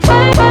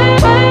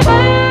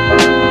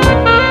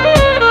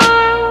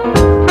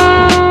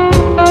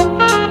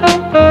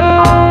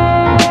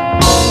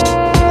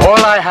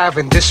have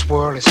in this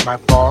world is my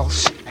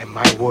balls and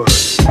my word.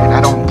 And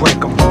I don't break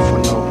them for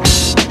no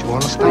reason. Do you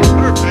understand?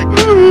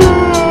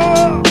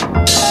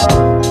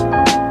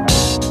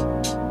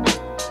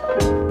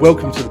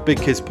 Welcome to the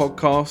Big Kids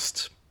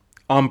Podcast.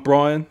 I'm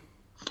Brian.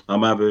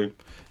 I'm Abu.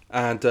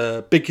 And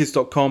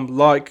bigkids.com.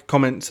 Like,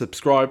 comment,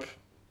 subscribe,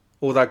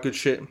 all that good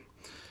shit.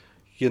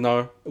 You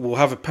know, we'll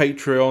have a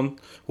Patreon.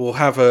 We'll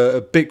have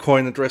a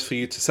Bitcoin address for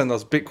you to send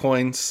us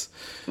Bitcoins.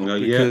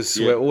 Because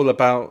we're all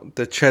about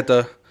the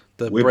cheddar,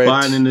 the We're bread.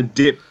 buying in the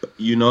dip,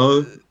 you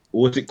know.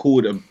 What's it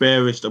called? A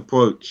bearish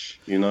approach,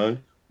 you know.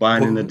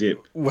 Buying in the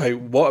dip. Wait,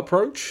 what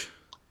approach?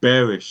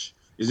 Bearish.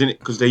 Isn't it?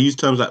 Because they use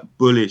terms like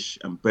bullish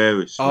and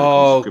bearish.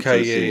 Oh,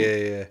 okay,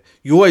 yeah.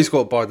 You always got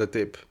to buy the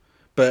dip.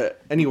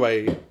 But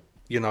anyway,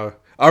 you know,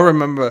 I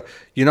remember,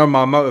 you know,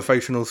 my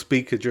motivational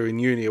speaker during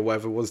uni or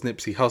whatever was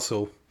Nipsey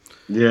Hussle.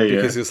 Yeah.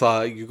 Because it's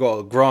like, you got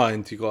to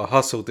grind, you got to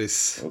hustle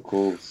this. Of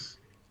course.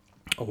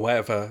 Or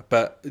whatever.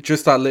 But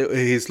just that little,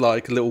 his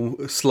like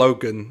little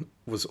slogan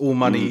was all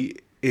money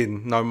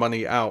in, no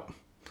money out.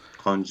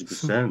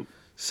 100%.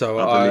 So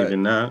I believe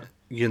in that.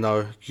 You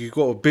know, you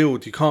got to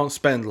build. You can't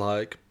spend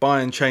like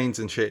buying chains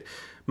and shit.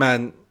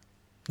 Man,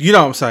 you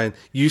know what I'm saying?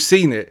 You've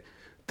seen it.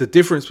 The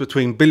difference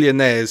between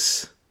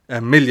billionaires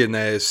and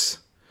millionaires,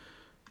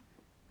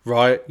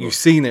 right? You've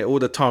seen it all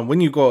the time.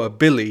 When you got a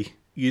billy,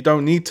 you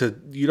don't need to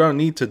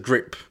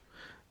drip.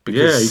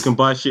 Because you can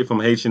buy shit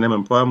from H&M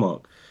and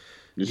Primark.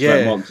 Just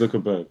like Mark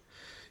Zuckerberg.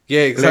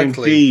 Yeah,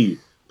 exactly.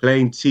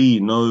 Plain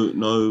tea,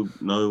 no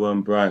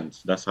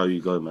brands. That's how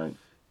you go, man.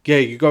 Yeah,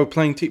 you go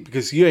plain tea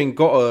because you ain't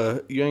got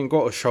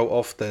to show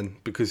off then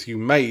because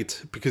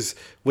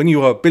when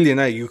you are a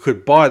billionaire you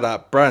could buy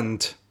that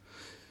brand.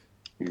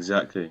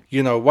 Exactly.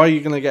 You know, why are you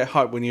gonna get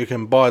hyped when you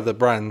can buy the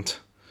brand?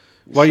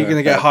 Why are you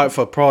gonna get hyped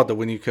for Prada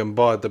when you can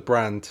buy the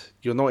brand?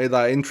 You're not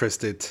that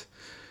interested,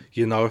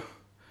 you know.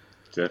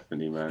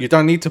 Definitely, man. You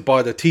don't need to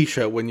buy the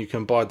T-shirt when you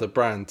can buy the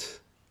brand.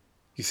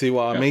 You see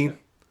what I mean?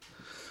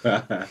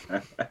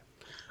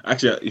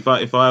 Actually,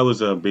 if I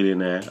was a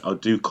billionaire,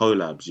 I'd do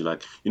collabs.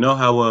 You know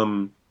how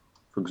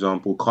for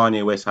example,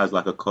 Kanye West has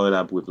like a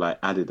collab with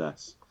like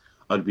Adidas.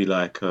 I'd be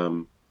like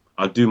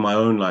I'd do my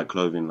own like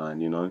clothing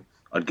line. You know,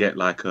 I'd get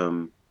like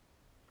I'd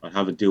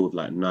have a deal with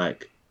like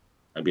Nike.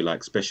 I'd be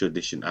like special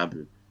edition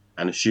Abu,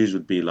 and the shoes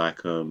would be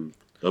like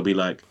they'll be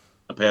like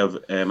a pair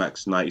of Air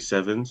Max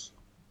 97s,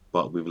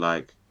 but with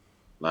like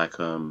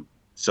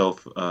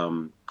self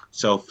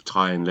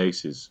tying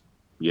laces.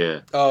 Yeah,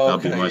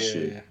 that'd be my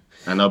shit. Yeah.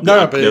 And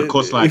they'll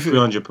cost like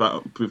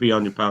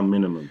 £300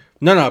 minimum.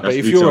 No, but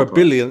if you're a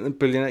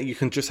billionaire, you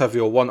can just have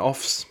your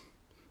one-offs.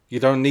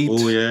 You don't need.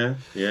 Oh yeah.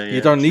 You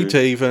don't need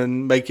to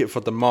even make it for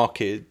the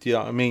market. Do you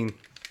know what I mean?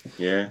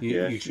 Yeah,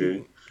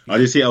 true. I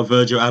just see how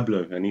Virgil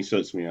Abloh, and he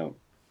sorts me out.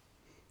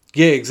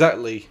 Yeah,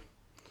 exactly.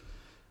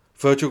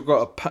 Virgil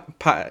got a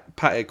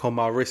Patek on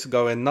my wrist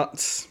going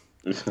nuts.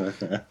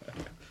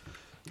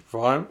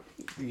 Right?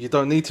 You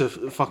don't need to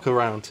fuck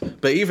around.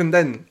 But even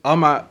then,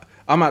 I'm at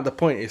the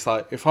point. It's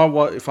like if I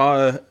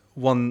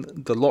won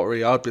the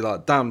lottery, I'd be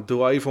like, damn,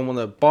 do I even want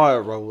to buy a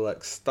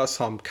Rolex? That's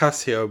some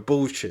Casio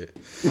bullshit.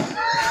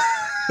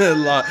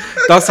 Like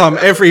that's some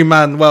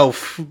everyman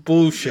wealth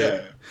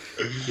bullshit.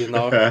 Yeah. You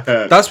know,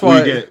 that's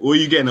why. What are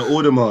you getting at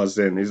Audemars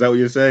then? Is that what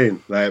you're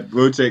saying? Like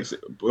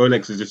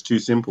Rolex is just too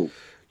simple.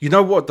 You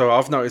know what though?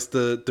 I've noticed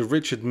the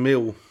Richard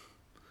Mille.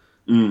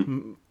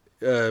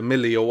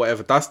 Millie or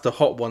whatever, that's the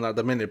hot one at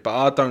the minute,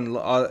 but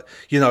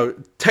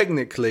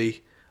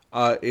technically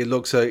it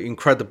looks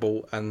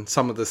incredible and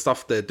some of the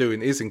stuff they're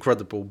doing is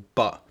incredible,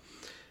 but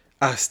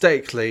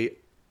aesthetically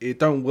it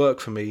don't work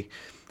for me,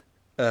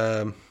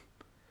 so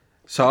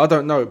I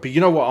don't know. But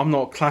you know what, I'm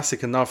not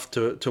classic enough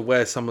to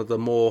wear some of the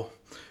more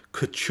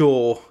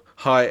couture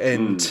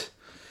high-end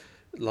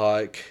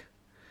like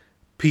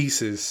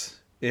pieces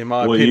in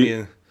my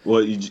opinion.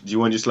 Do you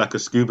want just like a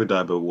scuba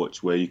diver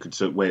watch where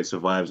it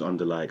survives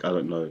under like, I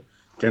don't know,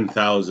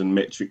 10,000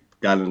 metric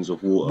gallons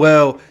of water?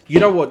 Well, you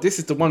know what? This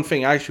is the one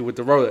thing actually with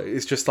the Rolex.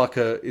 It's just like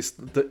it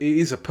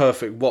is a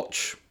perfect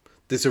watch.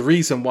 There's a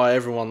reason why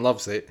everyone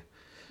loves it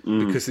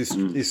because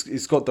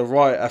it's got the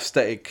right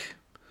aesthetic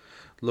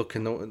look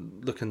and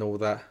all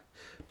that.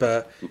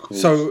 But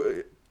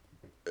so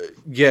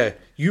yeah,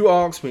 you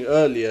asked me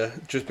earlier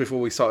just before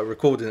we started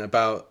recording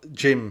about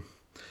gym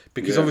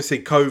because obviously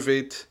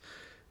COVID.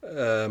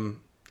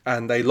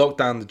 And they locked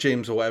down the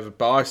gyms or whatever,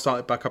 but I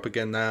started back up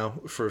again now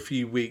for a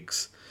few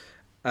weeks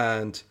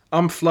and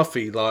I'm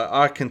fluffy. Like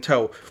I can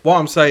tell what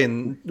I'm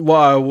saying. What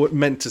I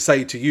meant to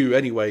say to you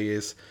anyway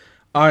is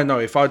I know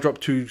if I drop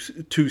two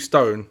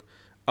stone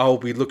I'll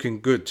be looking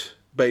good,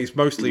 but it's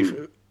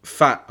mostly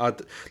fat.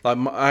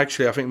 I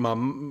think my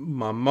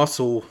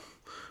muscle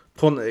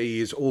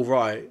quantity is all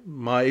right.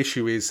 My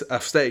issue is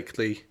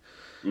aesthetically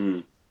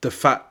the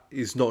fat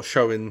is not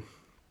showing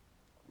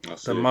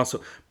the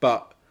muscle,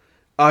 but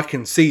I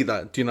can see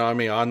that. Do you know what I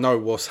mean? I know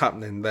what's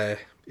happening there.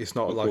 It's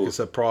not like a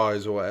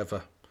surprise or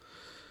whatever.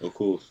 Of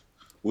course.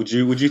 Would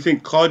you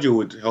think cardio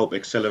would help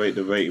accelerate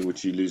the rate in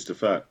which you lose the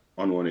fat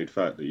unwanted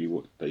fat that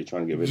you're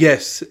trying to get rid of.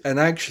 Yes, and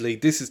actually,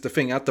 this is the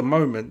thing. At the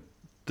moment,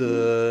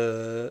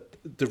 the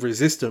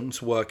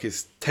resistance work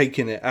is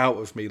taking it out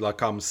of me.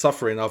 Like, I'm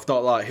suffering. I've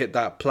not like hit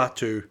that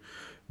plateau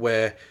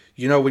where,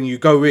 you know, when you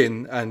go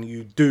in and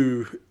you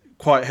do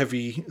quite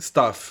heavy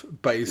stuff,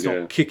 but it's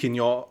not kicking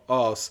your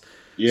ass.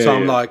 Yeah, So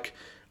I'm like,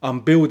 I'm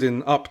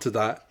building up to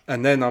that,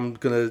 and then I'm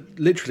gonna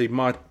literally,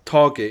 my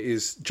target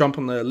is jump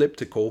on the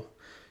elliptical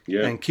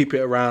and keep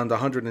it around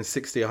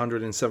 160,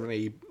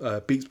 170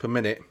 beats per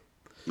minute.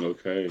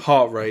 Okay.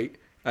 Heart rate,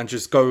 and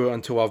just go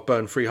until I've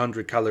burned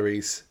 300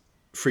 calories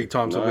 3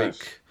 times a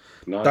week.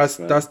 Nice,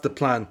 that's the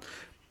plan.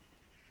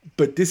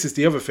 But this is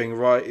the other thing,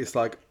 right? It's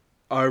like,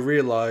 I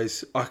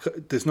realize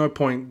there's no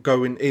point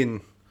going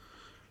in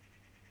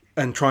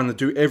and trying to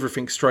do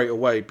everything straight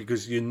away,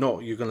 because you're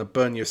going to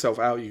burn yourself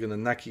out. You're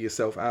going to knacker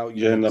yourself out.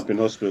 You end up in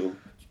hospital.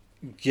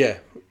 Yeah,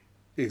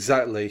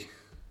 exactly.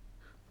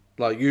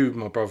 Like you,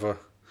 my brother,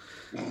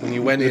 when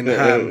you went in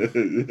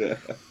ham.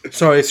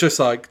 So it's just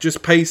like,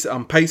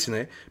 I'm pacing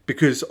it,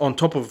 because on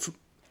top of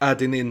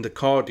adding in the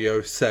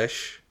cardio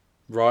sesh,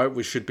 right,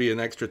 which should be an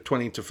extra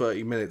 20 to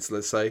 30 minutes,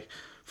 let's say,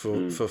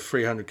 for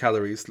 300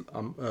 calories,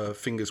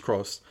 fingers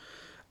crossed.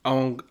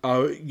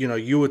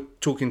 You were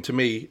talking to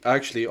me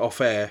actually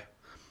off air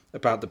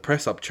about the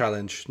press up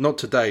challenge, not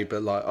today,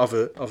 but like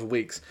other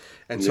weeks.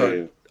 And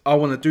so I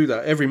want to do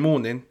that every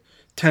morning,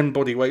 10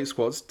 body weight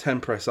squats,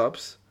 10 press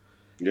ups.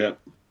 Yeah.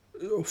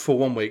 For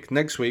 1 week.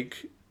 Next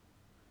week,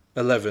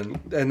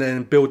 11, and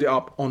then build it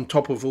up on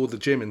top of all the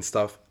gym and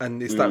stuff.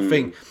 And it's that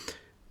thing.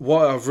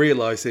 What I've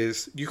realized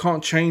is you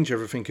can't change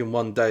everything in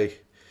one day.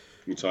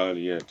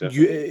 Entirely, yeah,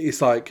 definitely.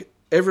 It's like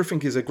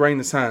everything is a grain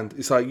of sand.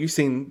 It's like, you've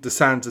seen the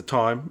sands of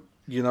time,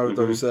 you know,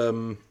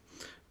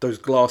 those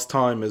glass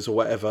timers or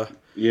whatever.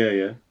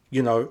 Yeah.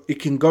 You know, it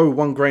can go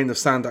one grain of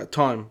sand at a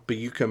time, but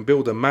you can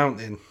build a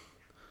mountain.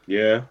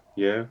 Yeah.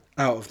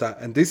 Out of that.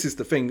 And this is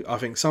the thing, I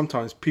think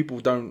sometimes people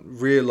don't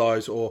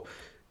realize, or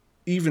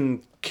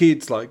even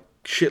kids, like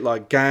shit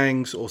like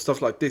gangs or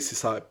stuff like this,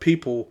 it's like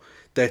people,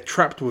 they're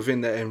trapped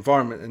within their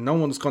environment, and no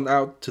one's gone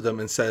out to them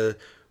and said,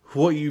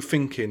 what are you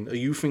thinking? Are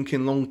you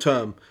thinking long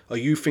term? Are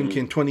you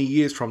thinking 20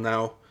 years from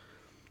now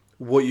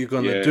what you're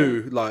gonna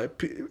do?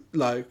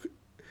 Like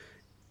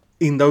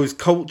in those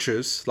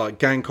cultures, like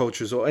gang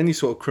cultures or any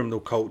sort of criminal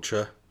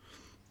culture,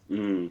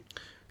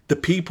 the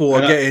people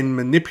are getting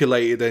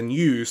manipulated and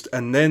used,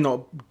 and they're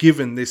not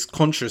given this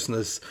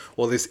consciousness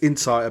or this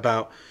insight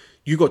about,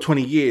 you got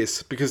 20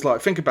 years. Because, like,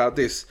 think about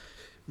this.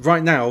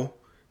 Right now,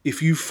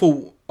 if you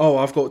thought, oh,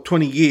 I've got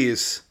 20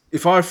 years.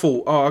 If I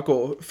thought, oh, I've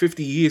got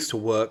 50 years to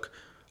work,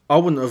 I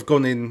wouldn't have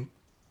gone in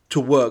to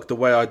work the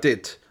way I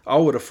did. I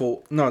would have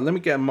thought, no, let me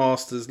get a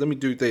master's. Let me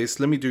do this.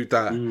 Let me do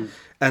that.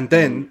 And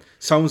then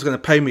someone's going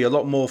to pay me a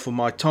lot more for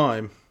my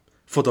time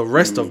for the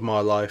rest of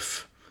my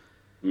life.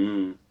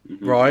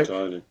 Right?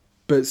 Entirely.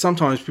 But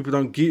sometimes people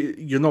don't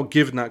you're not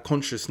given that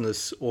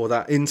consciousness or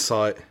that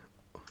insight.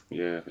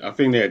 Yeah, I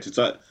think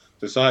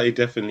society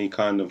definitely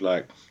kind of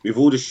like, with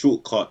all the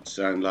shortcuts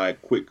and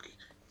like quick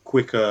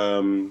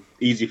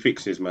easy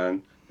fixes,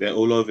 man, they're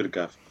all over the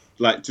gaff.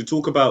 Like, to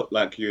talk about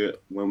like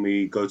when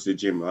we go to the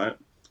gym, right?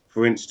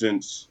 For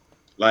instance,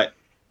 like,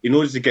 in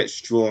order to get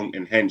strong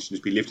and hence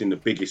just be lifting the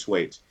biggest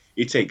weights,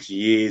 it takes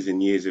years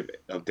and years of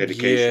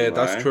dedication. Yeah, right?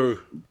 that's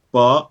true.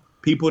 But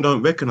people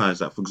don't recognize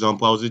that. For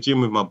example, I was at the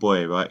gym with my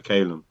boy, right,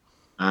 Caleb,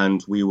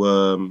 and we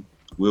were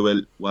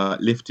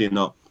lifting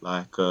up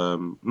like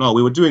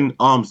we were doing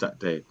arms that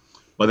day,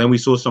 but then we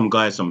saw some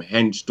guys, some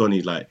hench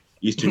Donny, like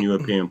Eastern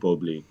European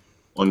probably,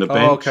 on the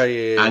bench.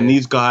 And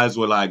these guys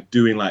were like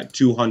doing like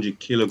 200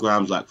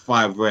 kilograms, like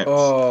 5 reps.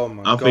 Oh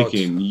my God. I'm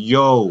thinking,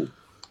 yo,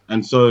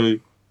 and so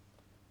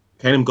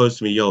Caleb goes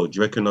to me, yo, do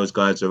you reckon those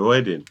guys are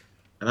roiding?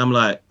 And I'm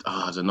like,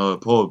 I don't know,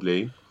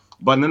 probably.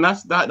 But then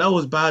that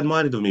was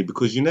bad-minded of me,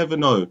 because you never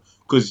know.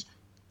 Because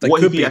they what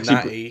could if he be actually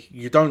natty.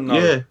 You don't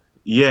know.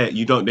 Yeah,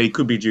 you don't. They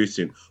could be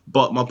juicing.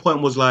 But my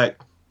point was, like,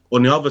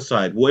 on the other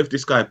side, what if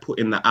this guy put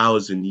in the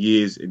hours and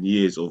years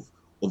of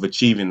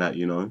achieving that,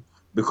 you know?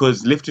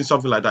 Because lifting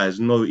something like that is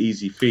no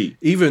easy feat.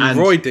 Even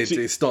Roy did.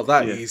 It's not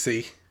that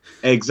easy.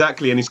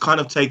 Exactly, and he's kind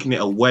of taking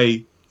it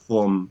away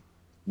from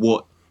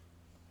what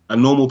a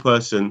normal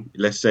person,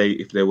 let's say,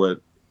 if they were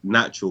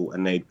natural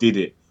and they did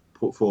it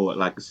for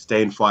like a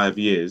sustained 5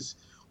 years,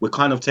 we're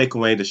kind of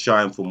taking away the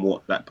shine from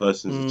what that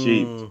person's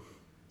achieved.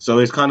 So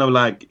it's kind of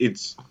like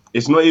it's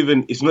not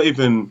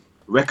even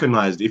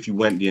recognized if you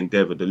went the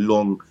endeavor, the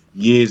long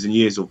years and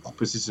years of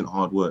persistent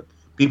hard work.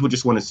 People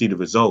just want to see the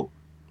result.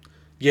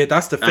 Yeah,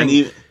 that's the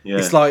thing.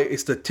 It's like,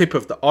 it's the tip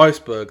of the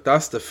iceberg.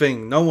 That's the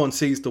thing. No one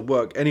sees the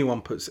work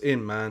anyone puts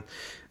in, man.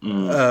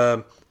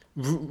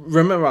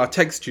 Remember, I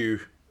text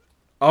you.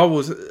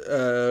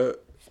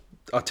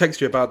 I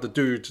text you about the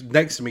dude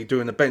next to me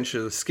doing a bench,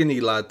 a skinny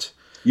lad.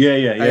 Yeah.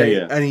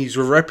 And he's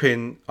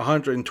repping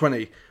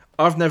 120.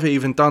 I've never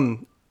even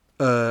done.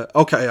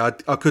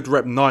 I could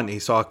rep 90,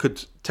 so I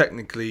could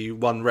technically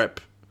one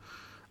rep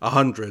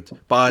 100,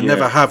 but I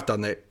never have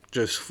done it.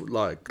 Just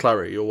like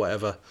clarity or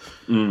whatever.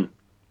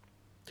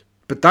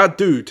 But that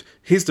dude,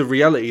 here's the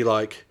reality.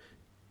 Like,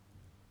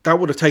 that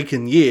would have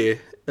taken a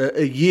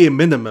year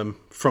minimum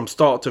from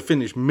start to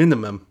finish,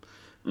 minimum.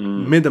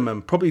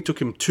 Probably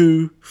took him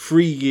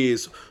 2-3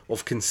 years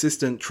of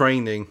consistent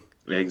training,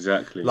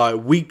 Exactly.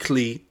 like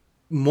weekly,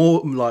 more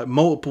like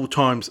multiple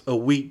times a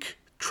week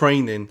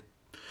training,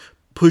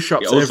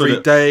 push-ups every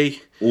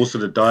day. Also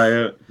the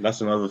diet,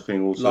 that's another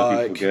thing also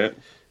Like, people forget.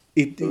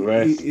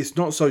 It's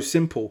not so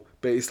simple,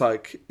 but it's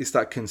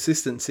that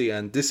consistency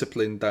and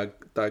discipline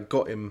that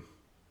got him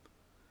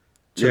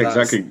to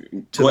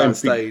that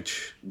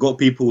stage. Got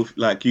people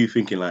like you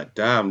thinking like,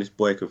 damn, this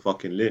boy can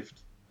fucking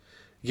lift.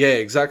 Yeah,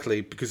 exactly.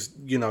 Because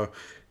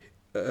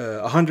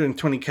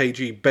 120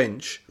 kg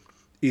bench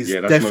is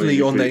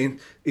definitely on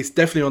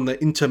the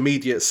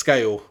intermediate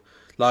scale.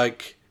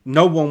 Like,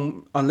 no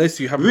one, unless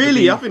you have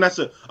really, I think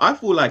I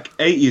feel like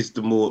 80 is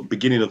the more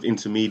beginning of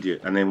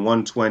intermediate, and then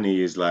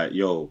 120 is like,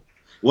 yo,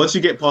 once you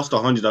get past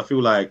 100, I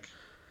feel like,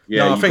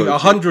 I think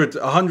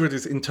 100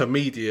 is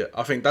intermediate.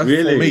 I think that's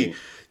for me.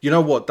 You know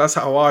what? That's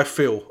how I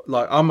feel.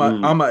 Like, I'm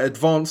an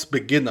advanced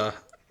beginner,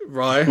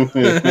 right?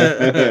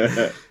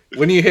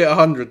 When you hit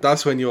 100,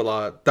 that's when you're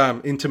like, damn,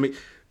 intermediate.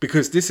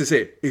 Because this is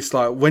it. It's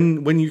like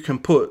when you can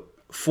put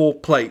 4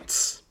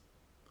 plates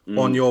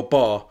on your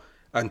bar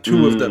and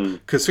 2 of them.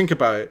 Because think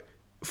about it,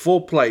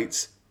 4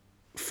 plates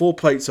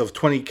of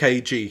 20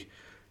 kg.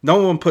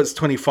 No one puts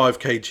 25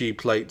 kg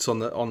plates on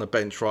the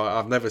bench, right?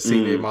 I've never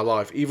seen it in my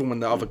life, even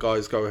when the other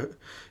guys go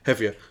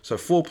heavier. So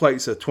 4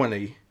 plates of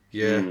 20,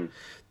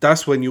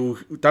 that's when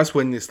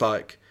it's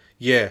like,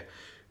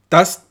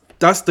 that's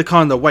the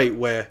kind of weight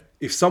where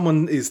if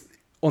someone is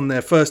on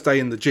their first day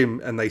in the gym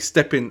and they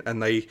step in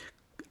and they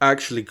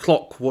actually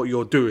clock what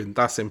you're doing,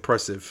 that's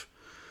impressive.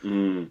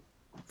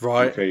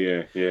 Right?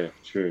 Okay, yeah,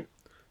 true.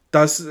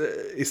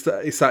 It's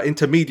that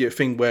intermediate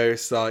thing where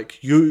it's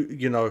like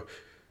you'd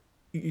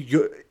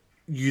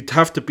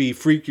have to be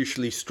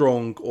freakishly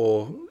strong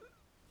or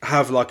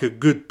have like a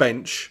good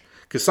bench,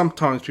 because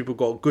sometimes people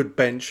got a good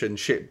bench and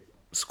shit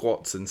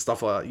squats and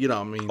stuff like that, you know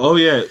what I mean? Oh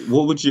yeah,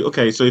 what would you,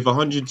 okay, so if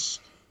 100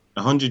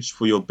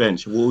 for your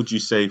bench, what would you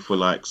say for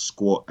like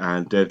squat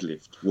and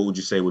deadlift? What would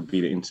you say would be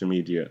the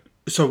intermediate?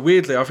 So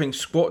weirdly, I think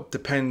squat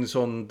depends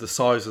on the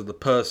size of the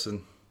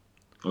person.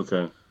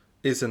 Okay.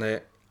 Isn't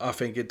it? I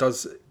think it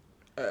does,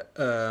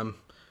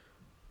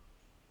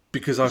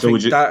 because I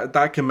think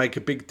that can make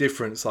a big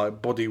difference,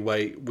 like body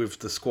weight with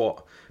the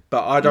squat.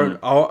 But I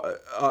don't.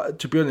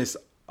 To be honest,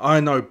 I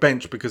know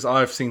bench because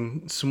I've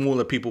seen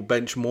smaller people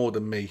bench more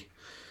than me.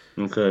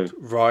 Okay.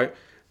 Right.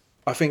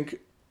 I think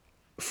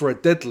for a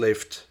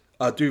deadlift,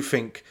 I do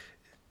think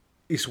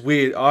it's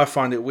weird. I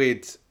find it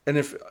weird,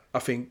 and I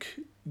think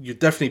you're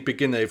definitely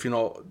beginner if you're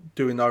not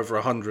doing over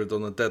 100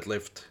 on a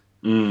deadlift.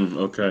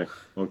 Okay,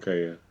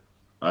 yeah.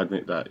 I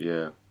admit that,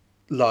 yeah.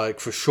 Like,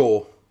 for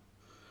sure.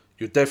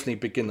 You're definitely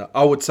beginner.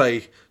 I would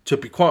say, to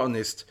be quite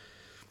honest,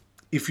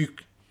 if you...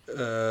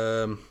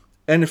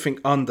 anything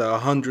under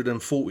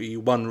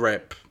 141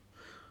 rep,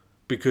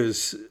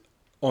 because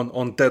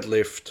on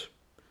deadlift,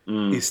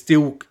 is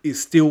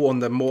still on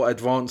the more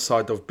advanced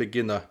side of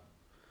beginner.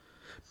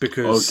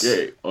 Because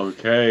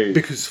okay.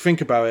 Because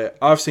think about it.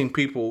 I've seen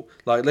people,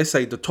 like, let's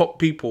say the top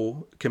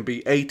people can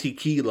be 80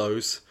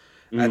 kilos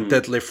and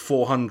deadlift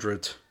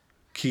 400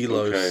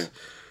 kilos. Okay.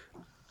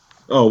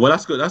 Oh, well,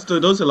 that's good.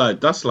 Those are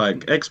that's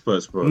like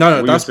experts, bro.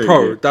 No, that's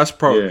pro. Yeah. That's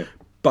pro. Yeah.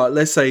 But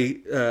let's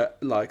say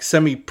like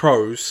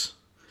semi-pros,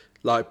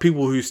 like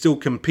people who still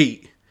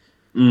compete,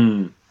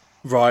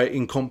 right,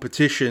 in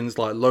competitions,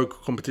 like local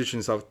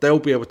competitions stuff, they'll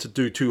be able to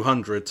do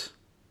 200.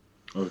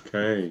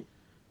 Okay.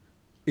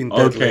 In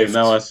deadlift. Okay,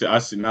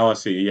 now I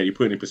see. Yeah, you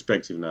put it in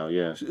perspective now.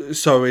 Yeah.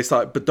 So it's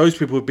like, but those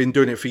people have been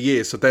doing it for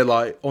years, so they're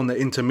like on the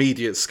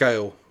intermediate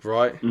scale,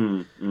 right?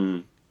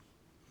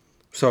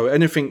 So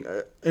anything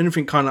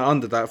kind of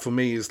under that for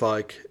me is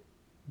like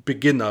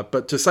beginner.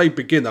 But to say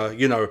beginner,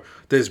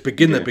 there's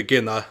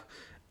beginner,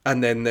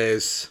 and then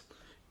there's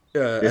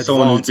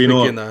advanced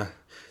beginner.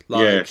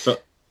 So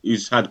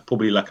he's had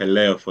probably like a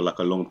layer for like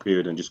a long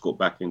period and just got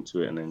back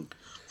into it, and then,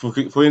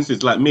 for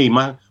instance, like me,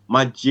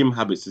 my gym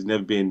habits has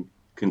never been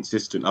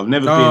consistent. I've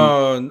never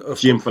been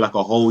gym for like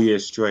a whole year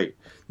straight.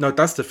 No,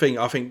 that's the thing.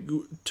 I think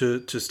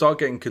to start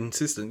getting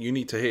consistent, you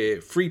need to hit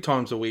it 3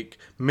 times a week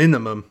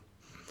minimum.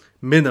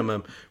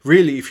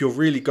 Really, if you're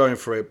really going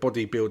for it,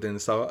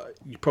 bodybuilding, so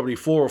you probably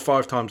 4 or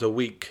 5 times a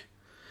week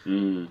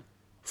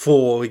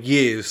for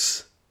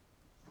years.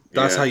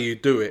 That's how you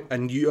do it,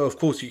 and of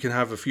course you can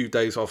have a few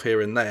days off here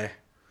and there.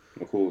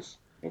 Of course.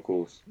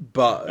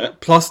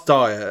 But plus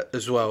diet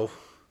as well.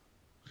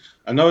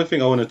 Another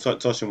thing I want to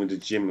touch on with the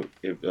gym,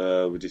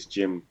 with this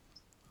gym,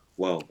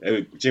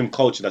 gym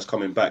culture that's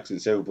coming back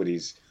since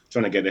everybody's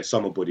trying to get their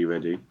summer body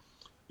ready,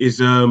 is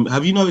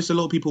have you noticed a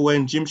lot of people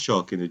wearing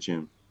Gymshark in the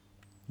gym?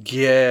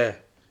 Yeah.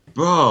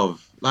 Bruv,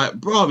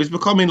 it's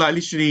becoming like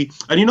literally,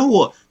 and you know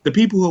what? The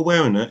people who are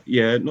wearing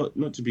it,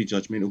 not to be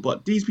judgmental,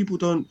 but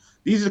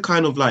these are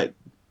kind of like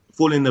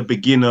fall in the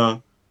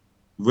beginner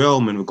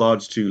realm in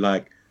regards to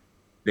like,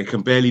 they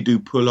can barely do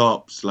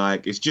pull-ups.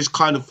 Like, it's just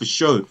kind of for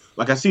show.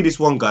 Like, I see this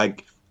one guy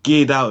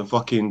geared out in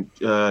fucking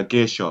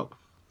Gear Shop.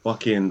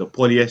 fucking the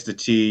polyester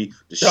tee,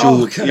 the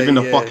Oh, shorts, okay, even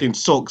the yeah. fucking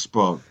socks,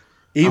 bro.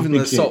 I'm Even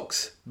the thinking,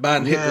 socks,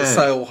 man, hit the yeah,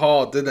 sale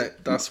hard, didn't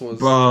it? That's was.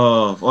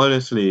 bro.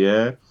 Honestly,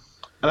 yeah.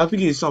 And I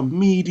think he's some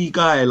meaty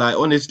guy. Like,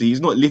 honestly,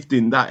 he's not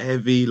lifting that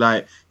heavy.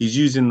 Like, he's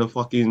using the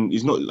fucking.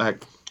 He's not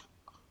like.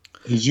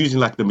 He's using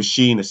like the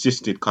machine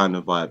assisted kind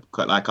of vibe.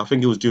 Like, I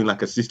think he was doing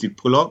like assisted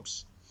pull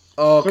ups.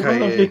 So, bro,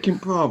 I'm Okay, yeah. thinking,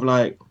 bro,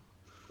 like,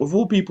 of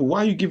all people, why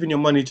are you giving your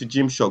money to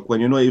Gymshark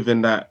when you're not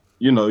even that?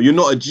 You're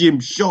not a gym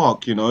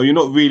shark. You're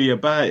not really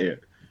about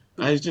it.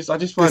 I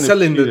just They're find it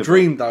selling the peculiar,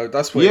 bro. dream, though.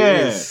 That's what it Yeah,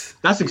 is.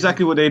 that's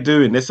exactly what they're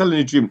doing. They're selling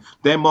the dream.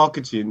 Their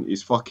marketing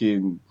is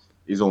fucking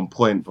is on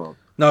point, bro.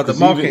 No, the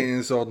Because even marketing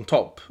is on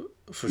top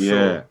for yeah,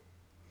 sure.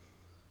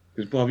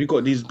 because bro, you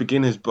got these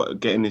beginners but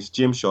getting this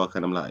Gymshark,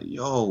 and I'm like,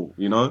 yo.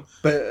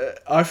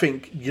 But I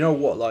think you know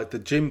what, like the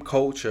gym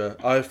culture.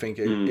 I think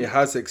it Mm,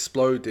 has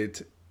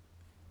exploded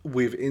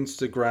with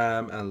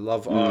Instagram and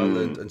Love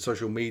Island mm, and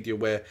social media,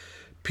 where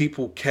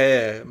people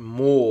care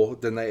more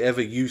than they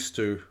ever used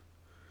to.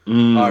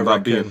 I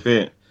about being reckon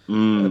fit.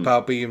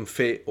 about being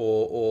fit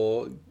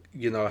or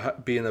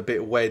being a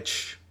bit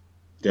wedge,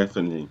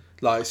 Definitely.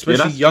 like Yeah, especially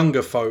that's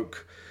younger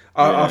folk.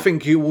 I yeah.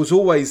 think it was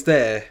always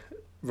there,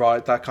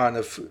 right? That kind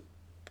of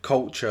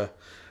culture,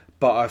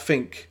 but I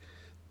think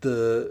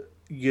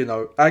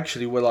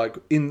actually we're like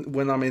in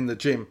when I'm in the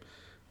gym,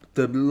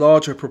 the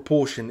larger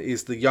proportion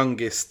is the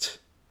youngest,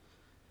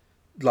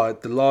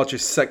 like the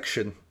largest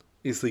section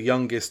is the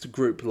youngest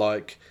group,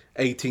 like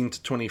 18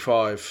 to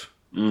 25,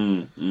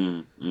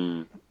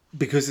 Mm.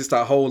 because it's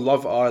that whole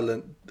Love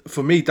Island.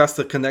 For me, that's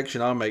the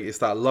connection I make. It's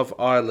that Love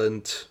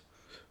Island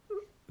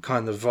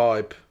kind of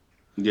vibe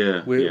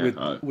Yeah, with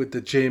yeah. with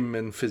the gym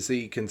and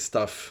physique and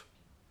stuff.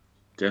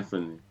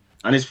 Definitely.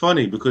 And it's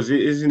funny because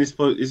isn't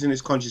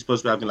this country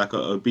supposed to be having like a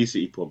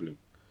obesity problem?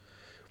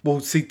 Well,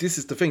 see, this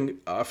is the thing.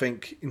 I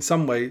think in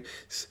some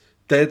ways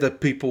they're the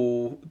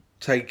people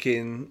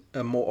taking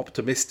a more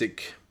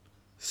optimistic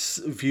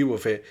view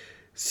of it.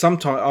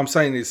 Sometimes I'm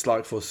saying it's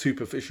like for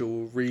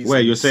superficial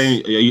Wait, you're reasons.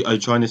 saying are you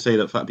trying to say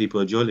that fat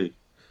people are jolly?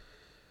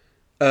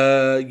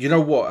 You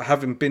know what?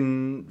 Having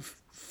been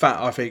fat,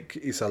 I think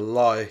is a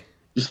lie.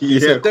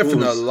 It's Yeah, a of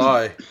definite course.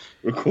 lie.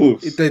 Of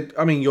course.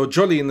 I mean, you're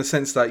jolly in the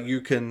sense that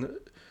you can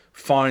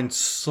find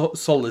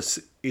solace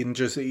in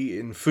just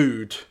eating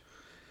food.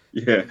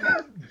 Yeah.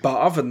 But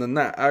other than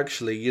that,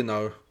 actually,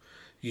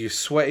 you're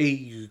sweaty,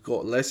 you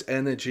got less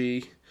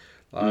energy,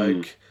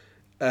 Mm, like,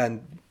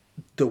 and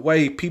the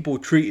way people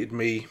treated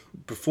me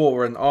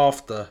before and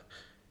after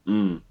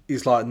mm.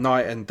 is like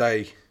night and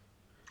day.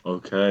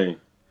 Okay.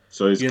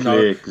 So it's You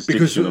know, clear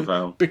because distinction of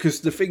how.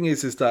 the thing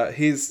is that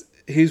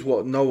here's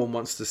what no one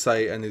wants to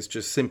say, and it's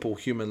just simple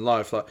human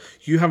life. Like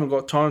you haven't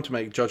got time to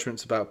make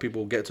judgments about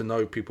people, get to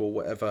know people,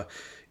 whatever.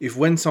 If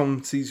when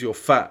someone sees you're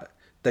fat,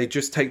 they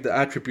just take the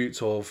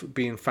attributes of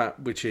being fat,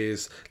 which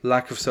is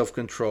lack of self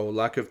control,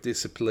 lack of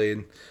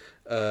discipline,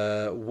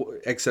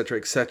 etc.,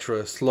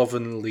 etc.,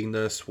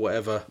 slovenliness,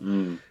 whatever,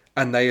 Mm,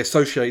 and they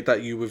associate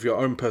that you with your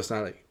own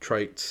personality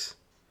traits.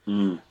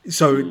 mm,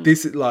 So mm.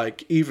 this is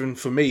like, even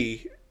for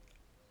me,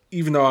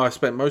 even though I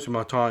spent most of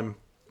my time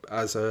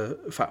as a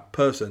fat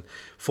person,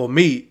 for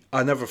me,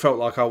 I never felt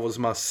like I was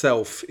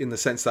myself in the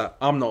sense that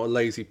I'm not a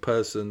lazy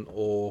person,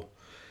 or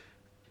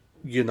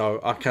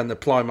I can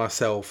apply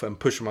myself and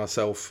push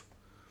myself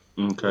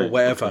or Okay.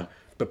 whatever. Okay.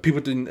 But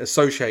people didn't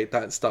associate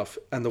that stuff,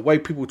 and the way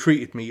people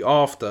treated me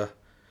after,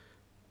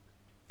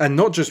 and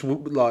not just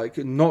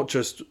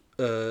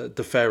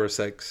the fairer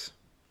sex,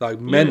 like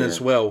Yeah. men Yeah.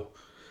 as well.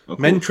 Of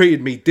Men course.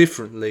 treated me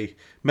differently.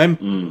 Men,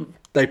 Mm,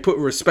 they put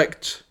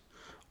respect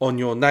on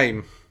your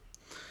name,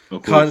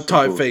 of kind of course. Of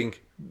type course. thing.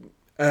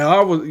 And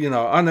I was,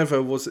 I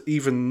never was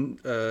even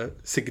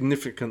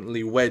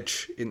significantly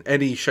wedge in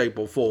any shape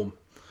or form.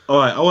 All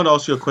right. I want to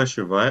ask you a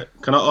question, right?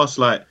 Can I ask,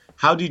 like,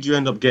 how did you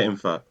end up getting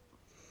fat?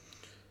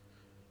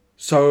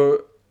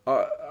 So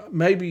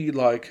maybe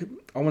like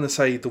I want to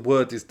say the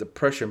word is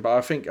depression, but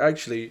I think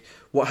actually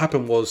what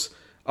happened was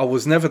I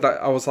was never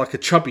that. I was like a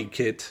chubby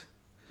kid,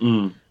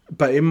 Mm,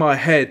 but in my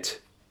head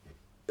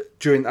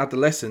during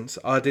adolescence,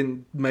 I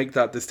didn't make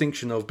that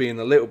distinction of being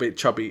a little bit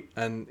chubby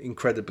and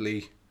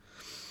incredibly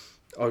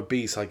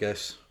obese, I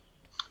guess.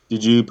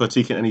 did you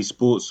partake in any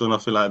sports or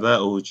nothing like that,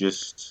 or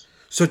just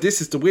So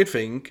this is the weird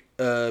thing.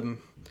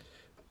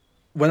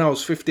 When I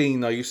was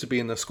 15, I used to be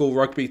in the school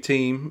rugby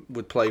team,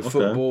 would play okay?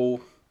 football,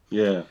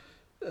 Yeah.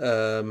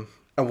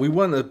 and we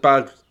weren't a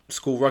bad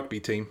school rugby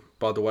team,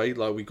 by the way.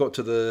 Like we got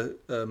to the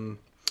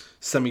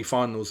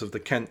semi-finals of the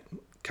Kent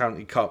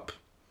County Cup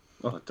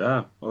Oh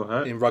damn. All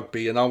right. in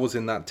rugby, and I was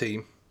in that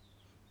team.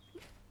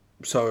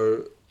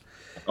 So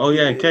Oh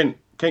yeah, and it,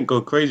 Kent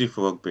go crazy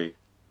for rugby.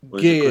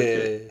 Was it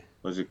cricket? yeah,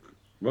 Was it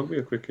rugby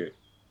or cricket?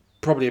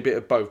 probably a bit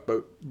of both,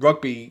 but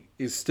rugby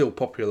is still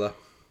popular,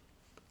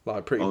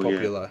 like pretty Oh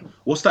yeah. popular.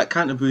 What's that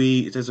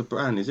Canterbury? There's a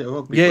brand. Is it a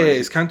rugby Yeah, brand?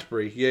 it's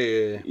Canterbury.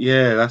 Yeah.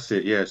 Yeah, that's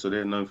it. Yeah, so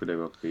they're known for their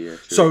rugby. Yeah,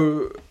 true.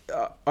 So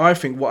I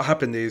think what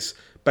happened is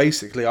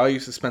basically I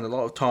used to spend a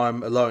lot of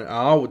time alone, and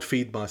I would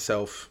feed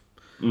myself.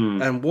 Mm,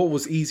 And what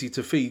was easy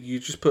to feed, you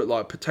just put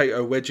like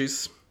potato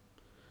wedges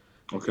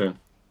Okay.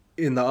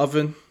 in the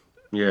oven.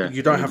 Yeah.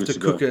 You don't you're have good to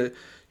go. cook it.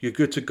 You're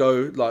good to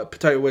go. Like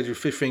potato wedge with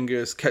fish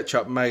fingers,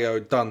 ketchup, mayo,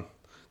 done.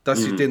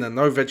 That's your dinner.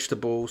 No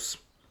vegetables,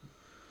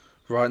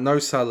 right? No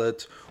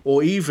salad.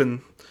 Or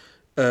even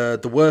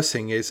the worst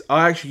thing is,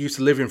 I actually used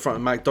to live in front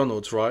of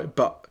McDonald's, right?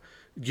 But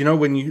you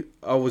know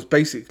I was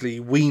basically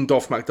weaned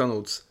off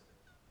McDonald's,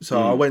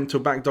 so I went to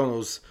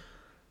McDonald's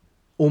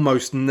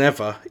almost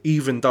never,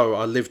 even though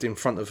I lived in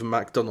front of a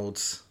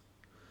McDonald's.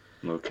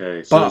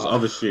 Okay. So But there's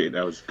other shit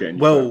that was getting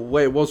you well, back.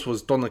 where it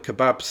was doner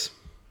kebabs.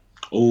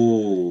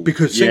 Oh.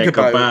 Because yeah, think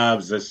about it.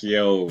 kebabs. That's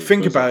yo.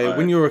 Think those about are it.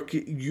 When high.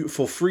 you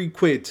for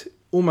 £3,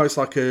 almost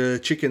like a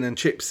chicken and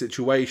chip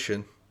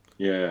situation.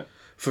 Yeah.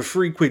 For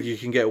 £3, you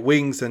can get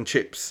wings and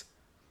chips.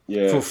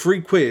 Yeah. For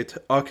 £3,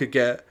 I could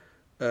get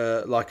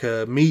like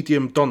a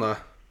medium doner,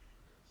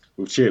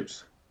 With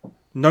chips.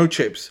 no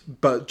chips,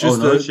 but just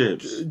no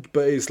chips.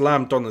 But it's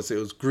lamb doners. It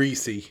was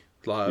greasy,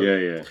 like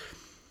Yeah.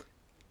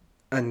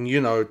 and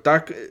you know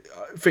that.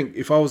 I think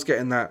if I was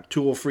getting that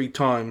 2 or 3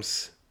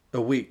 times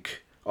a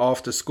week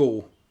after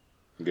school,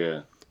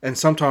 Yeah. and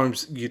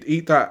sometimes you'd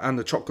eat that and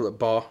the chocolate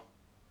bar.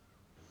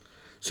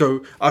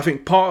 So I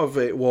think part of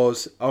it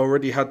was I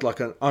already had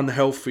like an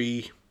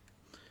unhealthy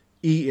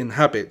eating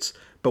habits.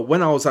 But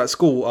when I was at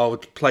school, I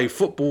would play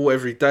football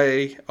every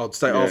day. I'd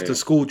stay after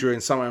school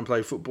during summer and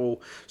play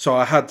football. So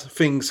I had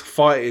things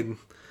fighting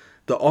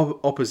the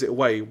opposite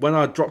way. When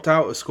I dropped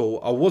out of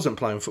school, I wasn't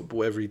playing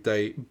football every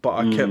day, but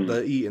I kept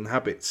the eating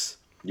habits.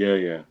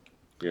 Yeah.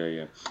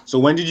 So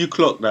when did you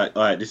clock that?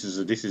 All right, this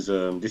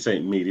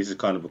ain't me. This is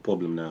kind of a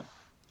problem now.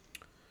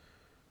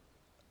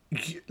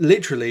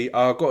 Literally,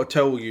 I got to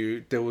tell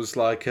you, there was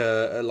like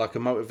a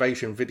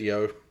motivation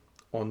video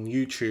on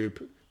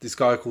YouTube. This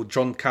guy called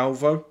John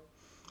Calvo.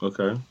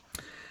 Okay.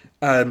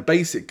 And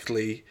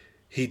basically,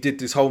 he did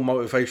this whole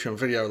motivation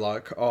video,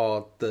 like,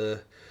 oh,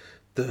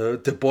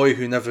 the boy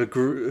who never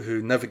grew,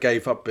 who never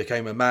gave up,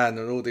 became a man,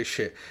 and all this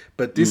shit.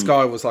 But this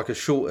guy was like a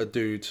shorter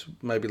dude,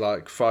 maybe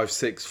like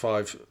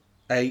 5'6",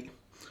 5'8",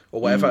 or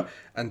whatever.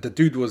 And the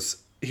dude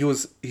was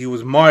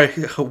my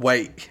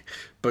weight,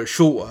 but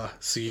shorter.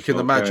 So you can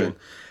imagine.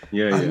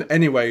 Yeah.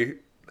 Anyway,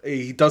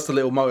 he does the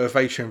little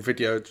motivation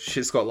video.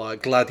 Shit's got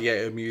like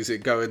gladiator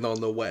music going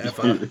on or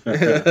whatever.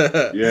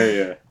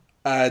 Yeah.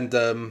 And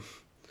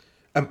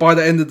by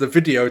the end of the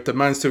video, the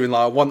man's doing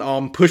like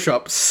 1-arm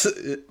push-ups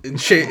and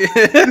shit.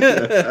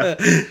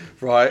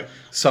 Right?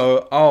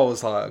 So I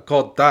was like,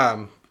 God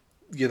damn,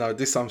 you know,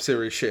 this is some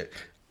serious shit.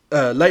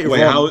 Later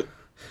Wait, on,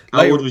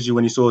 how old was you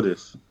when you saw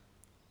this?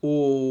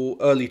 or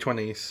early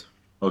 20s.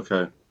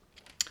 Okay.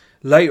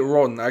 Later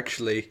on,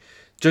 actually,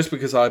 just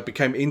because I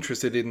became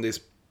interested in this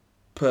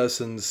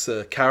person's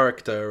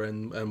character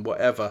and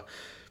whatever,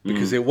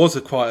 because it was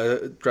quite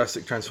a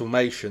drastic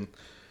transformation.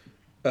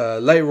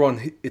 Later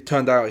on, it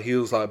turned out he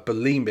was like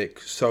bulimic.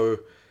 So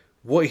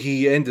what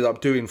he ended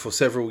up doing for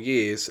several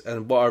years,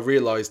 and what I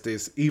realized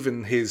is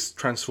even his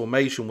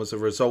transformation was a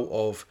result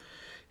of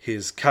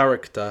his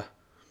character,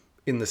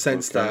 in the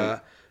sense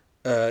that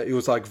it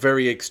was like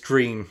very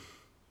extreme,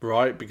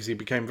 right? Because he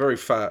became very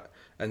fat,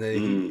 and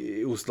then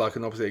it was like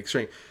an opposite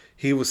extreme.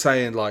 He was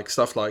saying like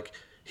stuff like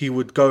he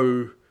would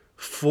go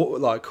for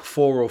like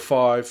 4 or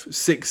 5,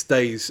 6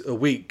 days a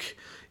week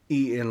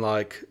eating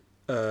like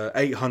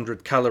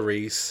 800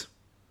 calories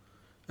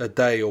a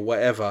day or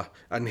whatever,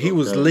 and he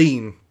was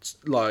lean,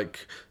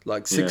 like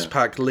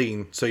six-pack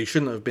lean, so he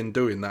shouldn't have been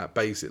doing that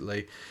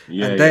basically.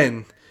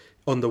 Then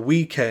on the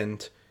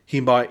weekend he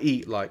might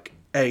eat like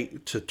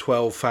 8 to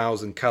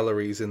 12,000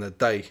 calories in a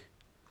day,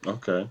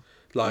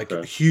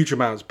 huge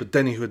amounts, but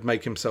then he would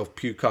make himself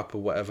puke up or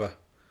whatever,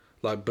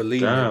 like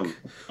bulimic.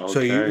 So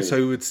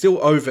he would still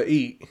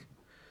overeat,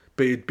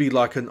 but it'd be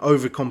like an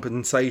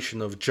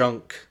overcompensation of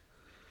junk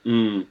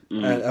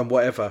and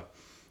whatever.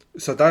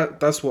 So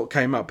that's what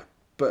came up.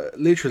 But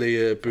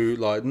literally, Boo,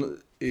 like,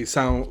 will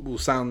sound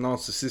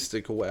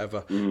narcissistic or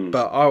whatever,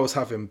 but I was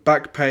having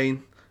back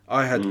pain.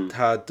 I had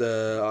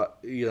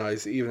you know,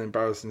 it's even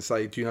embarrassing to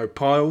say, do you know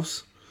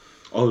piles?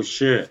 Oh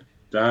shit!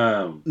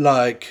 Damn.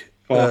 Like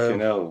fucking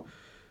hell.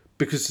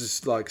 Because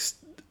it's like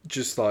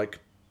just like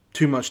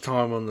too much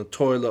time on the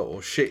toilet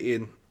or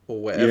shitting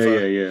or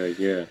whatever.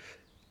 Yeah.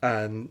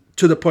 And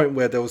to the point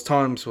where there was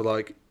times where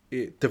like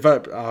it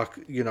developed,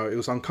 you know, it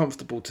was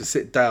uncomfortable to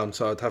sit down,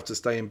 so I'd have to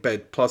stay in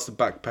bed, plus the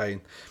back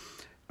pain.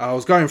 I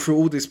was going through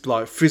all this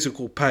like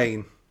physical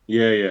pain.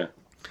 Yeah.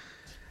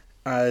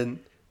 And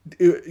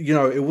you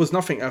know, it was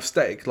nothing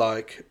aesthetic.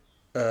 Like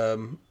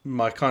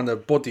my kind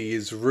of body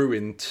is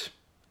ruined.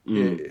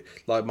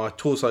 Like my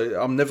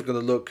torso, I'm never going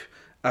to look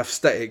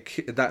aesthetic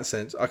in that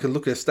sense. I can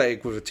look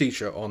aesthetic with a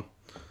t-shirt on,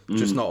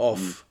 just not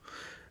off.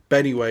 But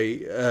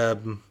anyway,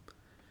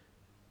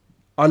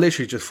 I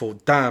literally just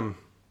thought, damn.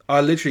 I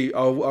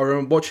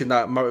remember watching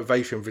that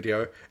motivation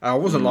video, and I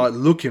wasn't like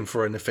looking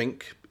for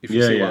anything, if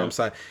you see what I'm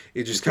saying.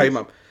 It just came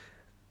up.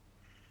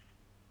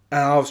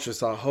 And I was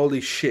just like,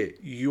 holy shit,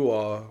 you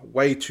are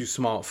way too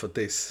smart for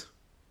this.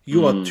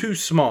 You are too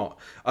smart.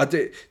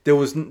 There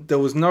was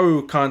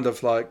no kind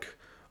of like,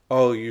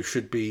 oh, you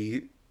should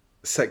be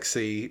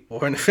sexy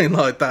or anything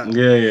like that.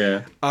 Yeah,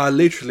 yeah. I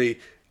literally,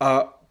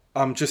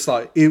 I'm just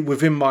like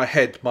within my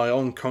head, my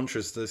own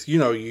consciousness. You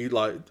know, you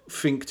like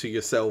think to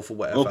yourself or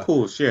whatever. Of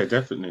course, yeah,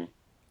 definitely.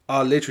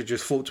 I literally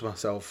just thought to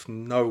myself,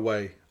 no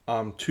way,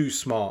 I'm too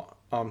smart.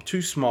 I'm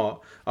too smart.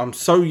 I'm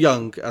so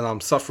young and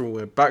I'm suffering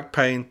with back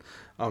pain.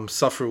 I'm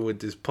suffering with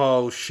this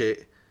pile of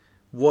shit.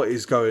 What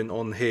is going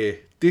on here?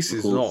 This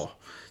is not.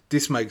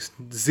 This makes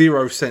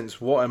zero sense.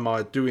 What am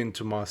I doing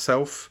to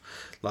myself?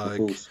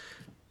 Like,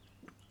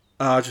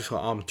 I just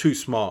thought, I'm too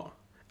smart.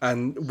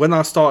 And when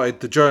I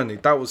started the journey,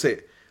 that was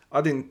it.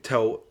 I didn't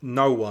tell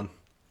no one.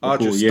 I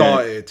just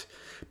started.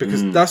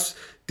 Because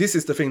this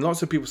is the thing.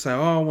 Lots of people say,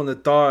 oh, I want to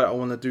diet. I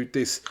want to do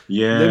this.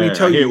 Yeah. Let me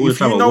tell you, if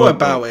you know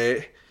about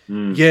it,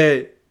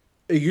 yeah,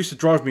 it used to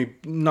drive me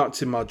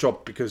nuts in my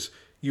job because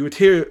you would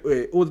hear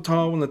it all the time.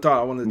 I want to diet.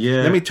 I want to.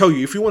 Yeah. Let me tell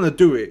you, if you want to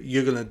do it,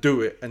 you're gonna do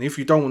it. And if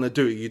you don't want to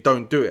do it, you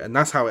don't do it. And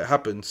that's how it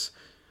happens.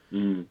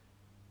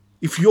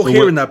 If you're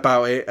hearing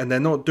about it and they're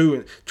not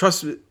doing it,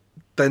 trust me,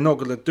 they're not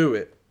gonna do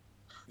it.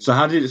 So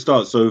how did it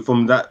start? So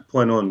from that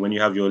point on, when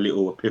you have your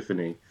little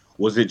epiphany,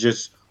 was it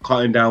just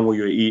cutting down what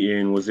you were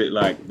eating? Was it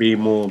like being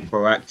more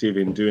proactive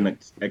in doing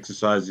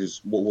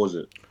exercises? What was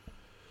it?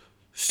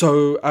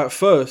 So at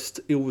first,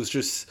 it was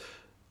just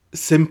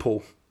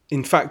simple.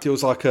 In fact, it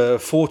was like a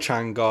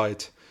 4chan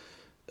guide,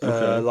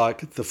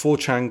 like the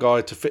 4chan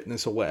guide to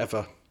fitness or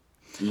whatever.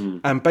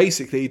 And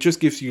basically, it just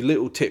gives you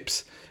little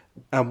tips.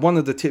 And one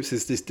of the tips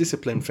is this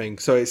discipline thing.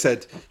 So it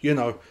said, you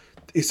know,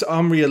 it's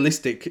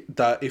unrealistic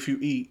that if you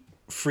eat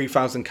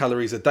 3,000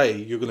 calories a day,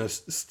 you're going to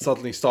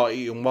suddenly start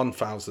eating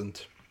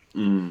 1,000.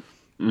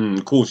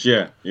 Of course,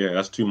 yeah.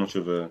 That's too much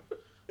of a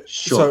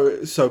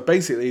shock. So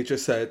basically, it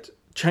just said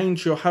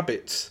change your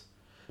habits,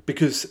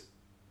 because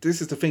this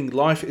is the thing.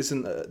 Life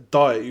isn't a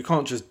diet. You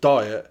can't just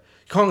diet.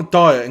 You can't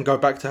diet and go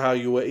back to how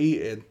you were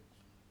eating.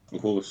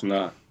 Of course,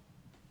 nah.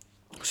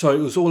 So it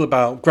was all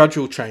about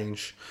gradual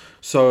change.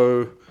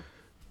 So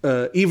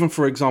even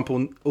for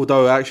example,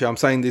 although actually I'm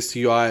saying this to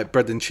you, I ate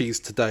bread and cheese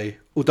today.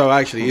 Although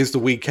actually it is the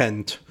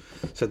weekend,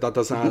 so that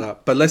doesn't add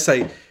up. But let's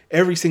say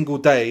every single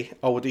day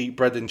I would eat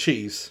bread and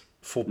cheese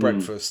for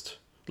breakfast,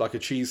 like a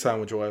cheese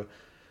sandwich or whatever,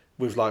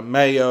 with like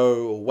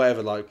mayo or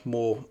whatever, like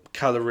more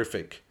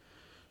calorific.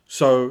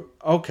 So,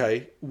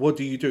 okay, what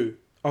do?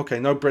 Okay,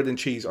 no bread and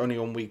cheese, only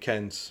on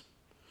weekends.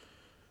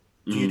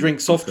 Do you drink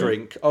soft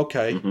drink?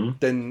 Okay,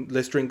 then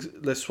let's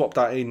swap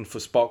that in for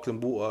sparkling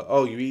water.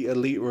 Oh, you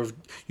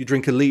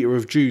drink a liter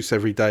of juice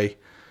every day.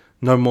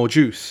 No more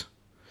juice.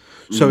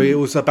 So it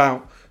was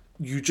about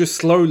you just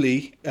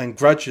slowly and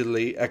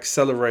gradually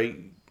accelerate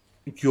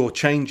your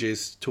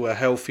changes to a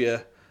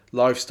healthier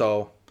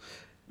lifestyle.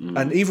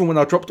 And even when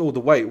I dropped all the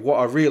weight, what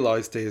I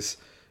realized is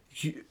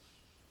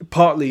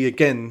partly,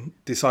 again,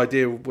 this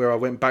idea where I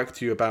went back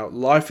to you about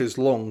life is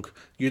long.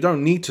 You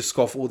don't need to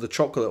scoff all the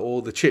chocolate or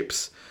all the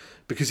chips,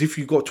 because if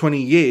you've got 20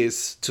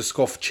 years to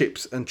scoff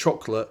chips and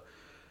chocolate,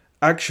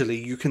 actually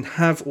you can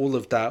have all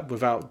of that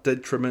without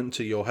detriment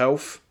to your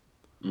health.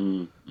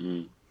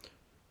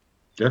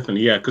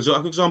 Definitely, yeah. Because,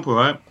 for example,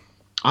 right,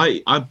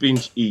 I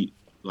binge eat,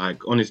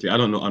 like, honestly, I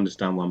don't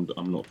understand why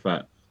I'm not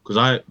fat. Because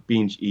I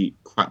binge eat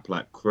crap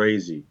like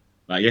crazy.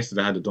 Like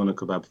yesterday I had a doner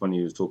kebab. Funny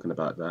you was talking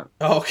about that.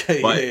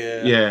 Okay, but,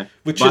 yeah.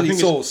 With chili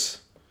sauce.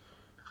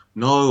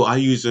 No, I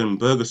use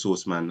burger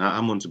sauce, man.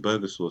 I'm onto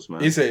burger sauce,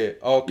 man. Is it?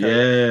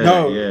 Okay. Yeah.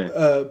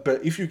 No,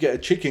 but if you get a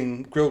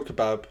chicken grilled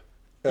kebab,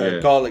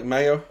 garlic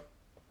mayo.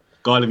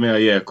 Garlic mayo,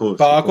 yeah, of course.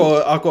 But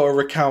I got to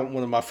recount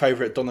one of my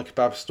favourite doner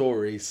kebab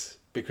stories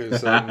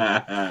because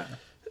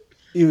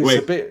it was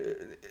a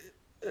bit.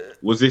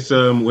 Was this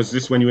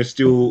when you were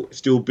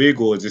still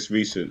big, or is this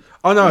recent?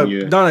 Oh no,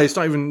 no, it's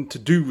not even to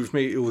do with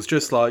me. It was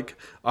just like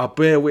I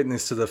bear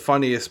witness to the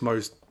funniest,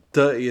 most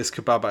dirtiest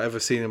kebab I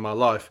ever seen in my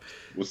life.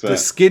 What's that? The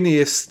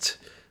skinniest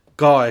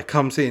guy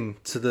comes in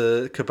to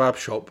the kebab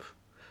shop,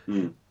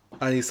 and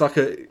he's like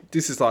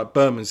this is like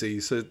Bermondsey,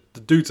 so the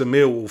dude's a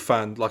Millwall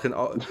fan, like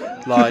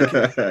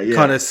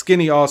kind of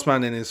skinny ass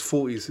man in his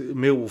 40s,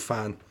 Millwall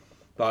fan.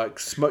 Like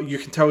you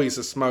can tell he's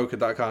a smoker,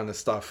 that kind of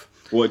stuff.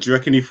 What do you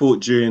reckon he fought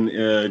during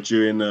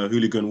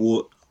hooligan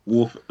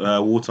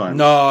wartime?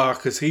 No,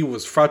 because he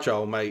was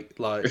fragile, mate.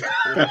 Like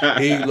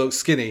he looked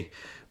skinny.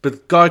 But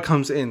the guy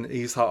comes in,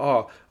 he's like,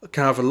 "Oh,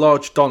 can I have a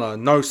large doner,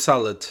 no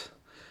salad?"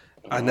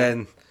 And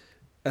then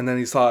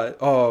he's like,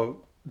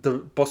 "Oh," the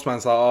boss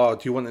man's like, "Oh,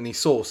 do you want any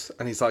sauce?"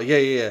 And he's like,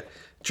 "Yeah,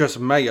 just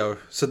mayo."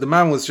 So the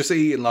man was just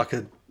eating like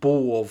a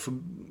ball of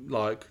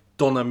like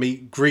doner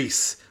meat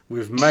grease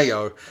with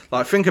mayo.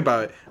 Like think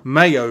about it,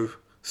 mayo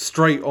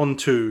straight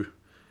onto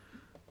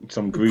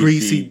some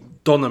greasy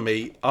doner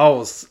meat. I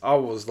was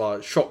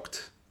like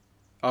shocked.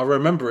 I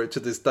remember it to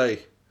this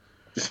day.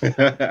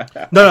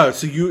 No.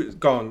 So you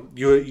go on.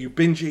 You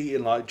binge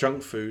eating like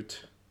junk food.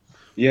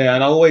 Yeah,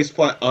 and I always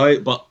what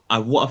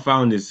I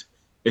found is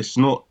it's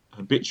not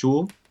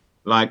habitual.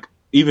 Like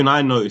even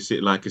I notice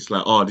it. Like it's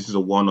like, oh, this is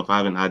a one-off. I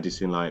haven't had this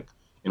in like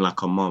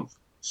a month,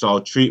 so I'll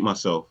treat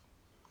myself.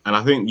 And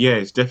I think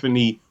it's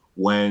definitely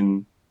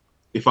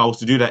if I was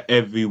to do that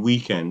every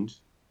weekend,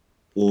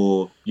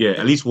 or yeah,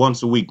 at least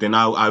once a week, then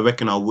I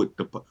reckon I would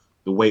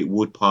the weight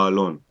would pile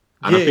on.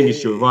 And I think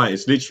it's you're Yeah, right.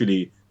 It's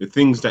literally the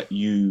things that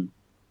you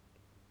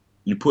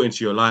put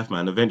into your life,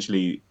 man.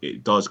 Eventually,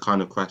 it does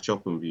kind of catch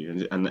up with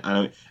you. And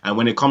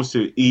when it comes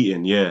to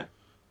eating, yeah,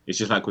 it's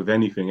just like with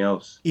anything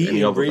else, any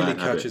eating other really bad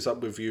habit. catches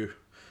up with you.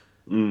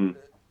 Mm,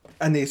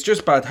 And it's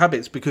just bad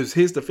habits because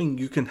here's the thing: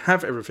 you can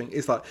have everything.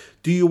 It's like,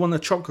 do you want a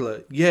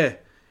chocolate? Yeah,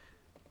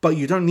 but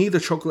you don't need a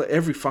chocolate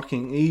every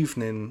fucking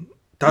evening.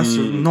 That's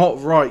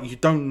not right. You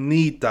don't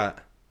need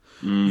that.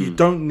 You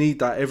don't need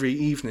that every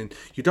evening.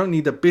 You don't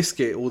need a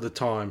biscuit all the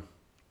time.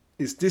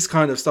 It's this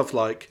kind of stuff.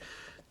 Like,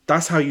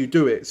 that's how you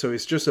do it. So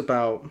it's just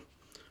about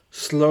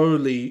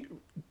slowly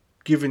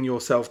giving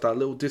yourself that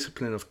little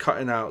discipline of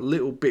cutting out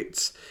little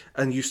bits,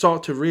 and you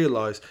start to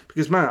realize.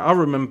 Because man, I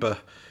remember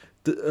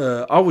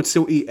I would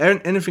still eat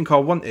anything I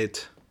wanted.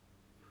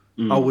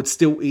 I would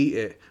still eat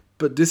it.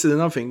 But this is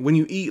another thing. When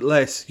you eat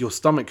less, your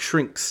stomach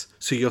shrinks,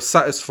 so you're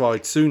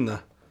satisfied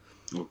sooner.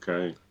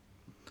 okay.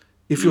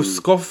 If you're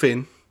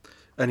scoffing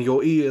and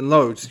you're eating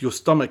loads, your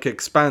stomach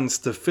expands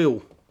to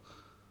fill.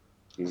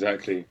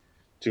 Exactly.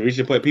 To reach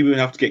the point, people even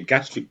have to get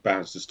gastric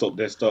bands to stop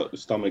their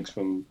stomachs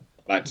from,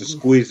 like, to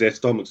squeeze their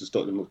stomachs to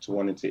stop them to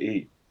wanting to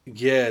eat.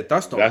 Yeah,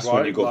 that's not That's when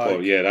you right. got,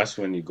 Like, yeah, that's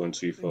when you've gone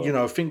too far. you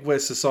know, think where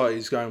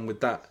society's going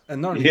with that.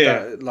 And not only Yeah.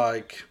 that,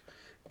 like,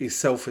 is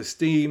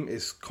self-esteem,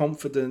 is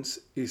confidence,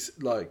 is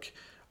like,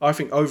 I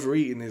think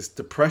overeating is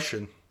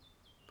depression.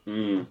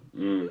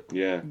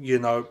 Yeah. You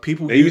know,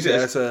 people They use use it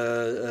it as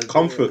a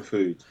Comfort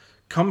food.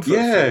 comfort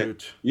Yeah.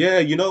 food. Yeah,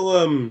 you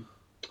know,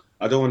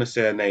 I don't want to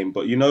say her name,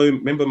 but you know,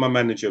 remember my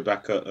manager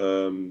back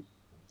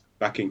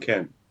in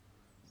Kent?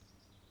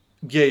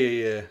 Yeah,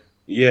 yeah, yeah.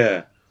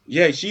 Yeah.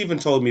 Yeah, she even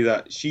told me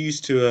that she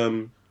used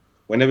to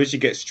whenever she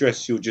gets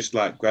stressed, she'll just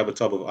like grab a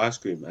tub of ice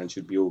cream and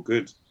she'd be all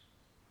good.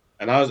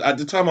 And I was at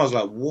the time I was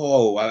like,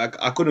 whoa,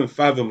 I couldn't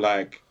fathom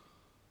like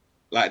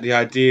the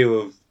idea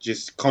of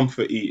just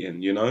comfort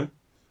eating, you know?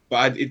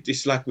 But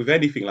it's like with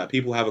anything, like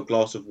people have a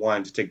glass of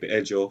wine to take the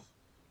edge off,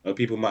 or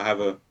people might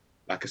have a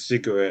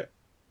cigarette.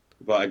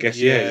 But I guess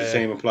yeah, the Yeah.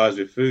 same applies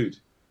with food.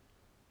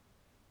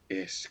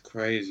 It's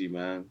crazy,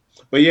 man.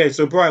 But yeah,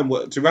 so Brian,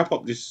 to wrap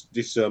up this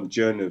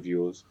journey of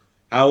yours,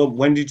 how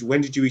when did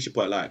you reach a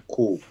point like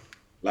cool,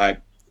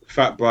 like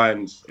Fat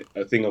Brian's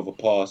a thing of the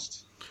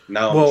past.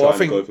 Now I'm Well, trying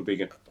to go for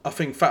bigger. I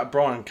think Fat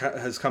Brian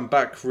has come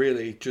back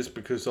really just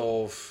because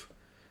of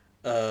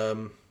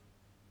um,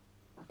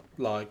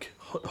 like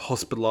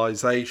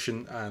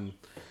hospitalization and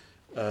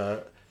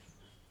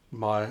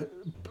my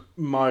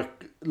my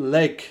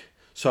leg.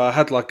 So I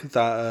had like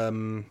that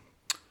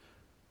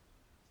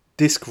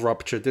disc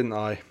rupture, didn't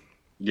I?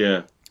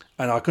 Yeah,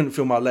 And I couldn't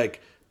feel my leg.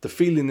 The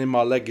feeling in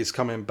my leg is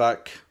coming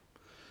back,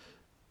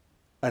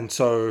 and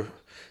so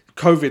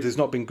COVID has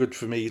not been good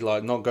for me.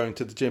 Like not going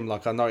to the gym.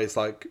 Like I know it's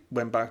like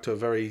went back to a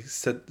very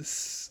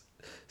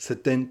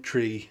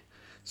sedentary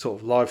sort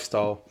of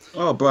lifestyle.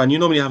 oh, Brian, you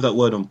normally have that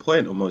word on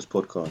point on most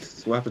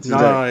podcasts. What happened No,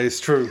 today? no, it's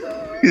true.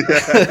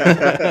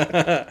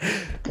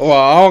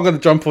 Well, I'm gonna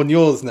jump on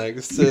yours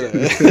next.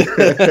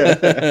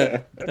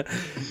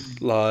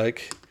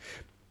 Like,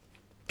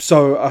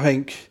 so I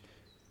think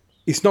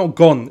it's not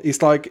gone.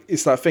 It's like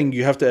it's that thing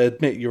you have to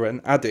admit you're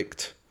an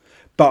addict.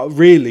 But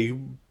really,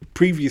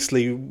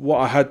 previously, what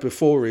I had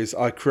before is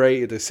I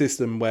created a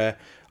system where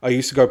I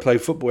used to go play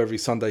football every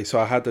Sunday, so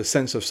I had a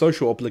sense of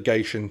social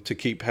obligation to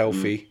keep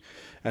healthy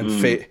and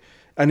fit.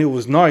 And it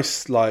was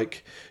nice,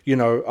 like, you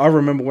know, I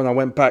remember when I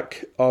went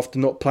back after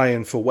not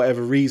playing for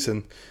whatever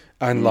reason,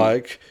 and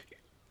like,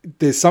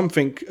 there's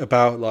something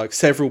about like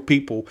several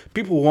people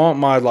who aren't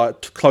my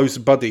like close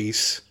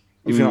buddies,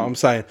 if you know what I'm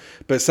saying,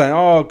 but saying,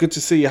 "Oh, good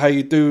to see you. How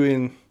you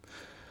doing?"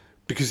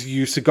 Because you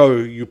used to go,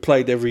 you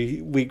played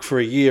every week for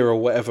a year or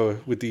whatever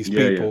with these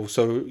Yeah, people. yeah.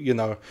 So, you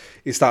know,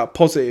 it's that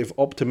positive,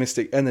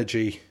 optimistic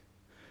energy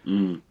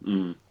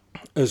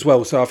as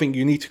well. So I think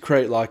you need to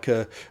create like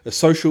a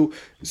social,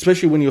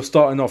 especially when you're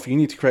starting off, you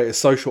need to create a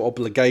social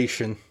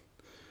obligation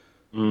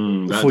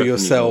That for definitely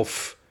yourself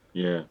helps.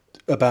 Yeah,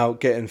 about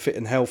getting fit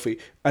and healthy.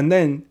 And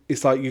then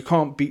it's like you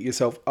can't beat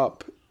yourself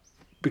up,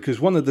 because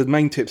one of the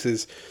main tips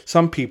is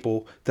some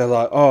people, they're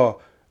like,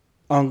 oh,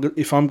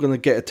 if I'm going to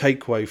get a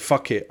takeaway,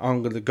 fuck it,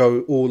 I'm going to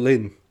go all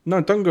in.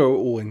 No, don't go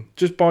all in.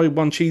 Just buy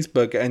one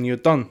cheeseburger and you're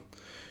done.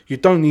 You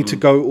don't need to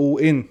go all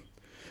in,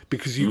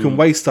 because you can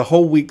waste a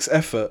whole week's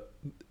effort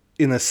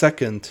in a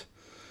second.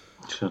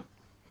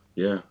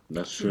 yeah,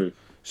 that's true.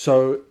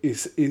 So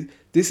this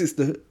is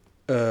the...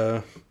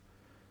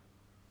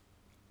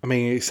 I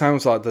mean, it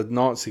sounds like the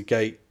Nazi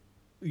gate,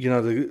 you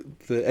know,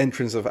 the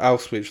entrance of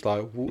Auschwitz,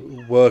 like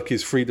work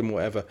is freedom,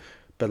 whatever.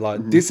 But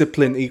like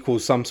discipline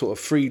equals some sort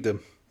of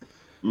freedom.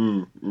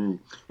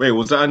 Wait,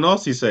 was that a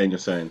Nazi saying? You're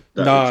saying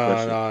that No,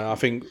 expression? no, I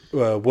think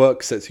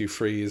work sets you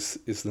free is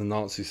the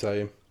Nazi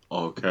saying.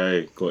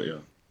 Okay, got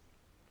you.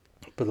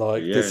 But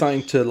like, Yes. there's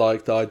something to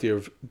like the idea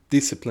of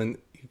discipline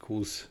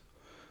equals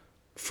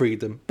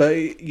freedom.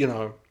 But you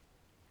know,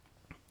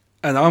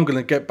 and I'm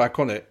gonna get back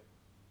on it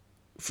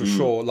for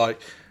sure. Like,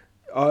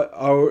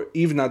 I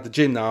even at the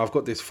gym now, I've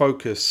got this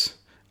focus,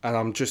 and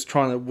I'm just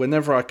trying to,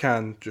 whenever I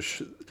can,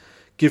 just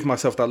give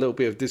myself that little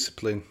bit of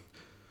discipline.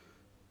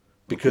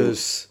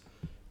 Because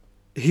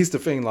here's the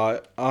thing,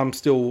 like, I'm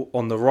still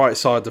on the right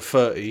side of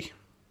 30,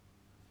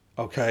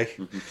 okay?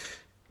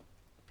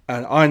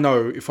 And I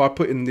know if I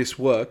put in this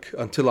work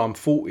until I'm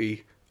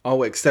 40,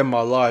 I'll extend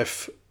my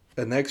life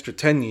an extra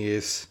 10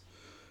 years.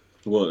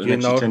 What, an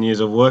extra 10 years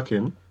of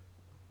working?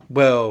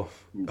 Well,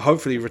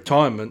 hopefully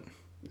retirement.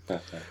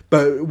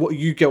 But what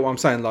you get what I'm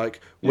saying,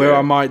 like where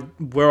I might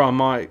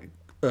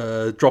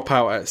drop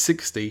out at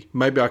 60,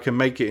 maybe I can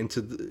make it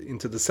into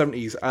the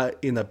 70s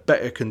in a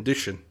better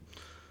condition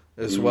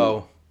as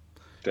well.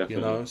 Definitely.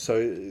 You know,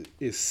 so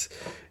it's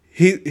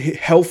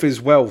health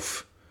is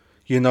wealth.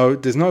 You know,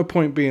 there's no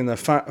point being a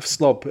fat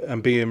slob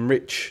and being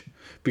rich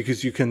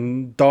because you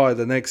can die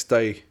the next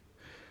day.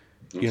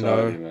 You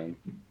know, man.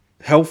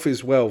 Health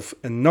is wealth,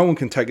 and no one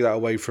can take that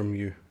away from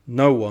you.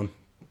 No one.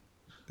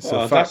 It's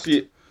a fact.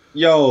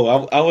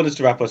 Yo, I want us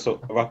to wrap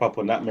up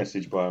on that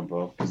message, Brian,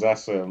 bro, because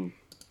that's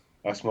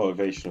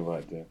motivational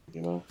right there.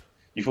 You know,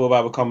 you thought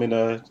about becoming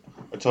a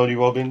Tony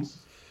Robbins?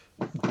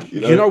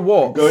 You know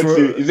what?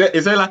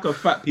 Is there like a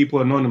Fat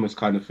People Anonymous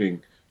kind of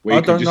thing where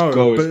you can just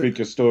go and speak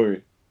your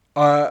story?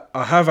 I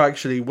have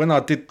actually. When I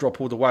did drop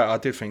all the weight, I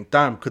did think,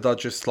 damn, could I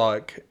just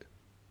like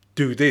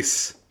do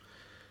this?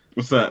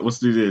 What's that? Let's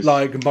do this.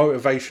 Like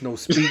motivational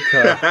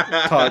speaker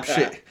type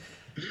shit.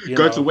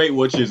 Go to Weight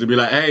Watchers and be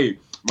like, hey,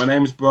 my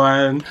name's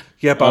Brian.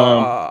 Yeah, but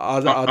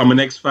I'm an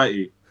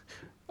ex-fatty.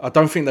 I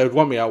don't think they would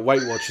want me at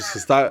Weight Watchers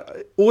because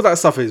all that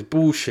stuff is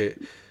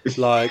bullshit.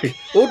 Like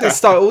all this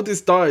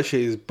diet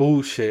shit is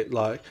bullshit.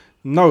 Like,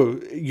 no,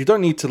 you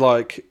don't need to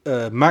like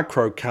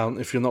macro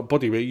count if you're not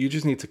body weight. You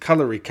just need to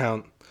calorie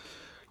count.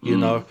 You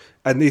know,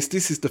 and this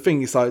is the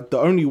thing. It's like the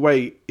only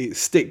way it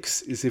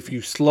sticks is if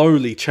you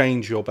slowly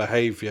change your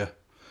behavior.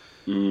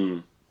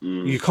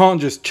 You can't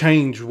just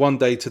change one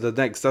day to the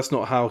next. That's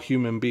not how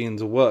human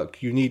beings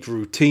work. You need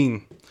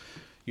routine.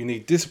 You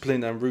need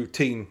discipline and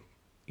routine.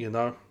 You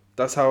know,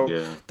 that's how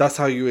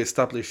you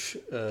establish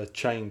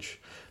change.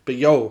 But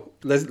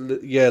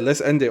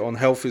let's end it on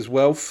health is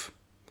wealth.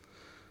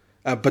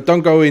 But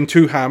don't go in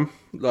too ham,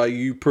 like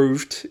you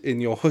proved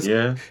in your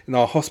in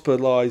our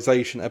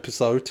hospitalization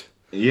episode.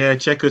 Yeah,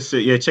 check us.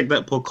 Yeah, check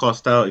that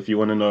podcast out if you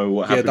want to know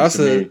what happened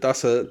to me.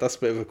 That's a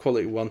bit of a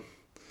quality one.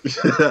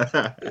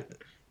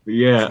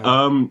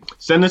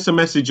 Send us a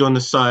message on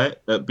the site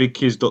at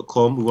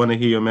bigkids.com. We want to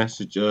hear your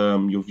message,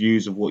 your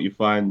views of what you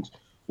find,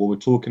 what we're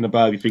talking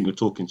about. If you think we're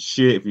talking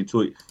shit,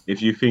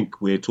 if you think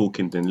we're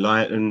talking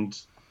enlightened,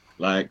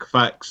 like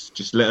facts,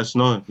 just let us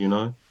know. You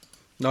know.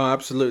 No,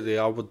 absolutely.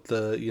 I would.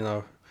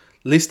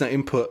 Listener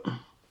input,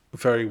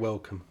 very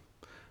welcome.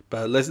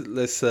 But let's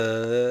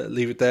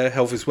leave it there.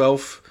 Health is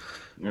wealth.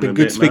 Been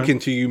good speaking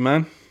to you,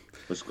 man.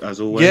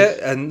 As always. Yeah,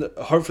 and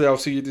hopefully I'll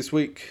see you this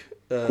week.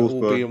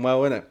 All being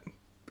well, innit?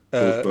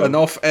 An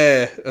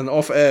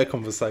off-air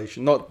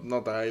conversation. Not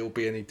that it'll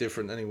be any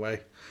different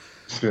anyway.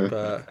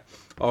 But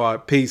all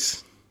right,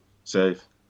 peace. Safe.